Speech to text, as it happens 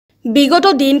বিগত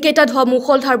দিনকেইটাত হোৱা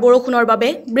মুষলধাৰ বৰষুণৰ বাবে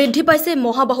বৃদ্ধি পাইছে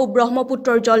মহাবাহু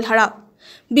ব্ৰহ্মপুত্ৰৰ জলধাৰা।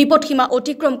 বিপদসীমা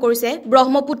অতিক্ৰম কৰিছে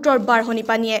ব্ৰহ্মপুত্ৰৰ বাঢ়নি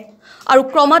পানীয়ে আৰু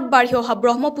ক্ৰমাৎ বাঢ়ি অহা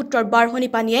ব্ৰহ্মপুত্ৰৰ বাঢ়নি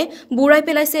পানীয়ে বুৰাই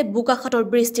পেলাইছে বোকাখাটৰ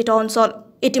বিস্তৃত অঞ্চল।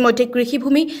 ইতিমধ্যে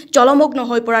কৃষিভূমি জলমগ্ন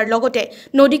হৈ পৰাৰ লগতে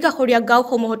নদীকাষৰীয়া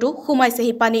গাঁওসমূহতো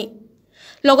সোমাইছেহি পানী।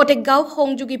 লগতে গাঁও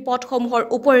সংযোগী পথসমূহৰ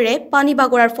ওপৰেৰে পানী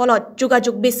বাগৰাৰ ফলত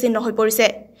যোগাযোগ বিচ্ছিন্ন হৈ পৰিছে।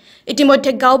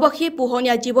 ইতিমধ্যে গাঁওবাসীয়ে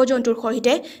পোহনীয়া জীৱ-জন্তুৰ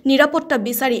সৈতে নিৰাপত্তা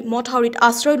বিচাৰি মথাউৰিত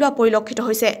আশ্ৰয় লোৱা পৰিলক্ষিত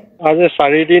হৈছে। আজি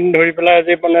 4 দিন ধৰি পেলাই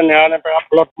আজি নেৰা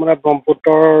ফলত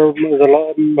ব্ৰহ্মপুত্ৰৰ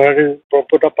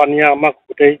পানীয়ে আমাক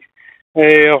গোটেই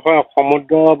এই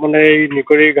সমুদ্ৰ এই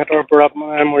নিকৰি ঘাটৰ পৰা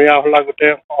মৰিয়া হলা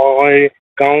গোটেই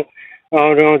গাঁও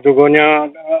যোগনীয়া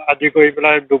আদি কৰি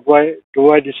পেলাই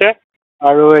ডুবুৱাই দিছে।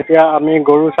 আৰু এতিয়া আমি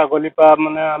গৰু ছাগলীৰ পৰা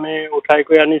আমি উঠাই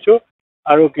কৰি আনিছো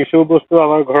আৰু কিছু বস্তু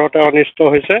আমাৰ ঘৰতে অনিষ্ট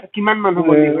হৈছে। কিমান মানুহ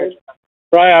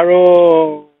প্ৰায় আৰু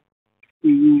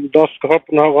 10 ঘৰ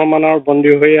 15 ঘৰ মানৰ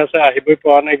বন্দী হৈ আছে, আহিবই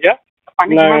পৰা নাইকিয়া।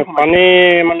 পানী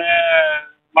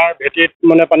আমাৰ ভেটিত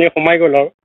পানী সোমাই গ'ল আৰু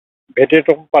ভেটিত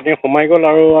পানী সোমাই গ'ল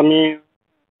আৰু আমি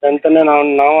যেনে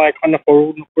নাও এখন সৰু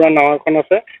টুকুৰা নাও এখন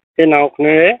আছে, সেই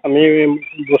নাওখনেৰে আমি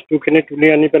বস্তুখিনি তুলি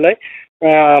আনি পেলাই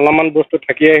অলপমান বস্তু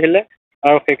থাকি আহিলে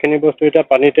আৰু সেইখিনি বস্তু এতিয়া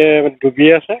পানীতে ডুবি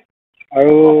আছে।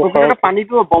 আৰু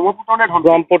পানীটো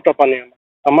ব্ৰহ্মপুত্ৰ পানী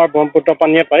আমাৰ ব্ৰহ্মপুত্ৰ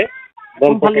পানীয়ে পায়।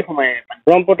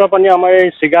 ব্ৰহ্মপুত্ৰ পানী আমাৰ এই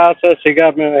চিগা আছে, চিগা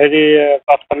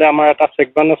পাছফালে আমাৰ এটা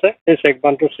চেকবান আছে, সেই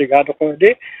চেকবানটো চিগাডোখৰ দি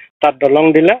তাত দলং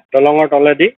দিলে, দলঙৰ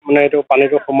তলেদি এইটো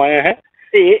পানীটো সোমাই আহে।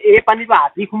 এই পানীটো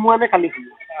আজি সোমোৱা নে কালি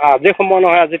সোমোৱা? আজি সোমোৱা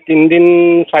নহয়, আজি 3 দিন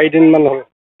 4 দিন মান হ'ল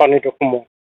পানীটো সোমোৱা।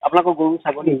 আপোনালোকৰ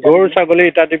গৰু ছাগলী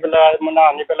ইটা দি পেলাই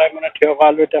আনি পেলাই থিয়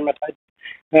কৰালো। এতিয়া মেঠাইত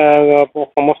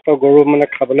সমস্ত গৰু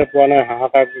খাবলৈ পোৱা নাই,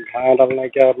 হাহাকাৰ ঘাঁহ এডাল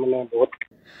নাইকিয়া বহুত।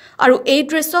 আৰু এই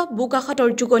দৃশ্য বোকাখাটৰ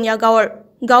যুগনীয়া গাঁৱৰ।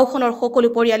 গাঁওখনৰ সকলো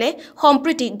পৰিয়ালে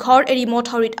সম্প্ৰীতি ঘৰ এৰি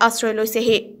মথাউৰিত আশ্ৰয়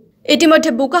লৈছেহি।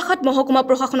 ইতিমধ্যে বোকাখাট মহকুমা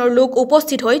প্ৰশাসনৰ লোক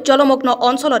উপস্থিত হৈ জলমগ্ন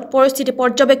অঞ্চলত পৰিস্থিতি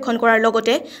পৰ্যবেক্ষণ কৰাৰ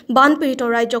লগতে বানপীড়িত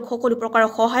ৰাজ্যক সকলো প্ৰকাৰৰ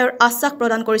সহায়ৰ আশ্বাস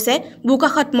প্ৰদান কৰিছে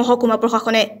বোকাখাট মহকুমা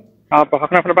প্ৰশাসনে।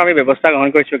 প্ৰশাসনৰ ফালৰ পৰা আমি ব্যৱস্থা গ্ৰহণ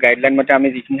কৰিছোঁ। গাইডলাইন মতে আমি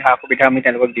যিখিনি সা সুবিধা আমি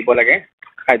তেওঁলোকক দিব লাগে,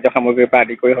 খাদ্য সামগ্ৰীৰ পৰা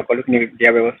আদি কৰি সকলোখিনি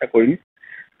দিয়াৰ ব্যৱস্থা কৰিম।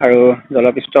 আৰু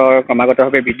জলপৃষ্ঠ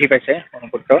ক্ৰমাগতভাৱে বৃদ্ধি পাইছে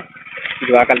ব্ৰহ্মপুত্ৰ।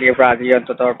 যোৱাকালিৰ পৰা আজি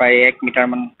অন্ততঃ প্ৰায় 1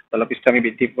 মিটাৰমান জলপৃষ্ঠ আমি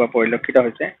বৃদ্ধি পোৱা পৰিলক্ষিত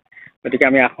হৈছে। গতিকে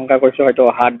আমি আশংকা কৰিছোঁ হয়তো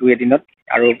অহা 2 এদিনত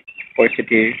আৰু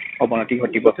পৰিস্থিতিৰ অৱনতি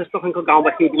ঘটিব। যথেষ্ট সংখ্যক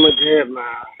গাঁওবাসী ইতিমধ্যে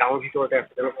গাঁৱৰ ভিতৰতে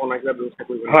আছে, অনাৰ ব্যৱস্থা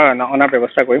কৰিম। হয়, অনাৰ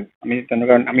ব্যৱস্থা কৰিম।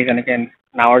 আমি যেনেকৈ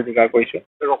নাৱৰ যোগাৰ কৰিছোঁ,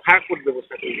 ৰখাৰ ক'ত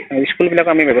ব্যৱস্থা কৰিম? স্কুলবিলাকো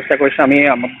আমি ব্যৱস্থা কৰিছোঁ। আমি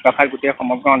বোকাখাট গোটেই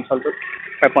সমগ্ৰ অঞ্চলটোত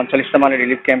প্ৰায় 45টামান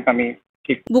ৰিলিফ কেম্প আমি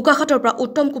বোকাখাটৰ পৰা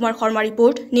উত্তম Kumar Sharma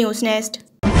report, news nest.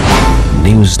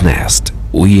 Newsnest,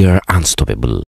 we are unstoppable.